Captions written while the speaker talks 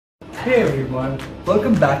Hey everyone,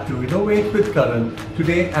 welcome back to Innovate with Karan.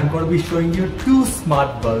 Today I'm going to be showing you two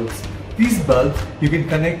smart bulbs. These bulbs you can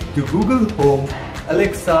connect to Google Home,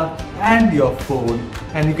 Alexa and your phone,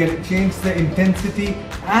 and you can change the intensity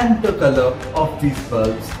and the color of these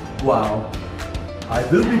bulbs. Wow! I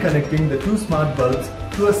will be connecting the two smart bulbs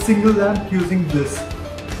to a single lamp using this.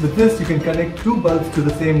 With this you can connect two bulbs to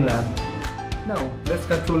the same lamp. Now let's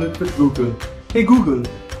control it with Google. Hey Google,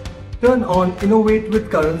 turn on Innovate with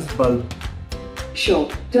Karan's bulb. Sure,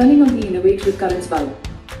 turning on the Innovate with Karan's bulb.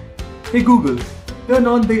 Hey Google, turn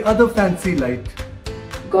on the other fancy light.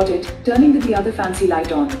 Got it, turning the other fancy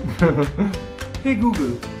light on. Hey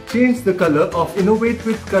Google, change the color of Innovate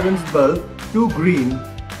with Karan's bulb to green.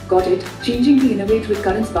 Got it, changing the Innovate with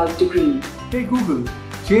Karan's bulb to green. Hey Google,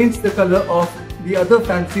 change the color of the other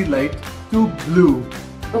fancy light to blue.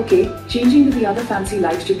 Okay, changing the other fancy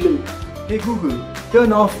light to blue. Hey Google,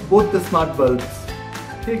 turn off both the smart bulbs.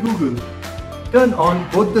 Hey Google, turn on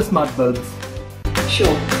both the smart bulbs.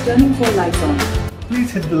 Sure, turning 4 lights on.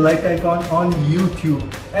 Please hit the like icon on YouTube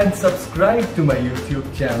and subscribe to my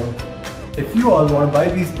YouTube channel. If you all want to buy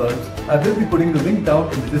these bulbs, I will be putting the link down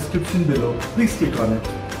in the description below. Please click on it.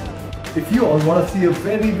 If you all want to see a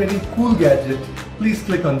very cool gadget, please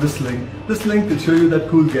click on this link. This link will show you that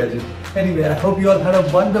cool gadget. Anyway, I hope you all had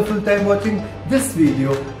a wonderful time watching this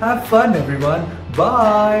video. Have fun everyone.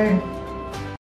 Bye.